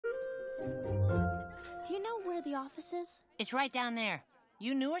office is? It's right down there.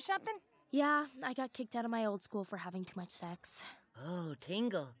 You new or something? Yeah, I got kicked out of my old school for having too much sex. Oh,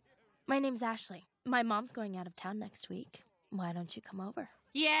 Tingle. My name's Ashley. My mom's going out of town next week. Why don't you come over?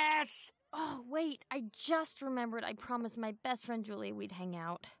 Yes! Oh, wait, I just remembered I promised my best friend Julie we'd hang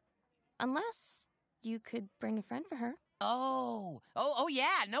out. Unless you could bring a friend for her. Oh,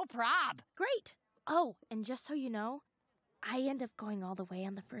 yeah, no prob. Great. Oh, and just so you know, I end up going all the way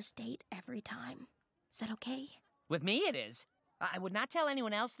on the first date every time. Is that okay? With me it is. I would not tell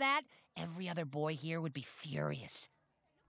anyone else that. Every other boy here would be furious.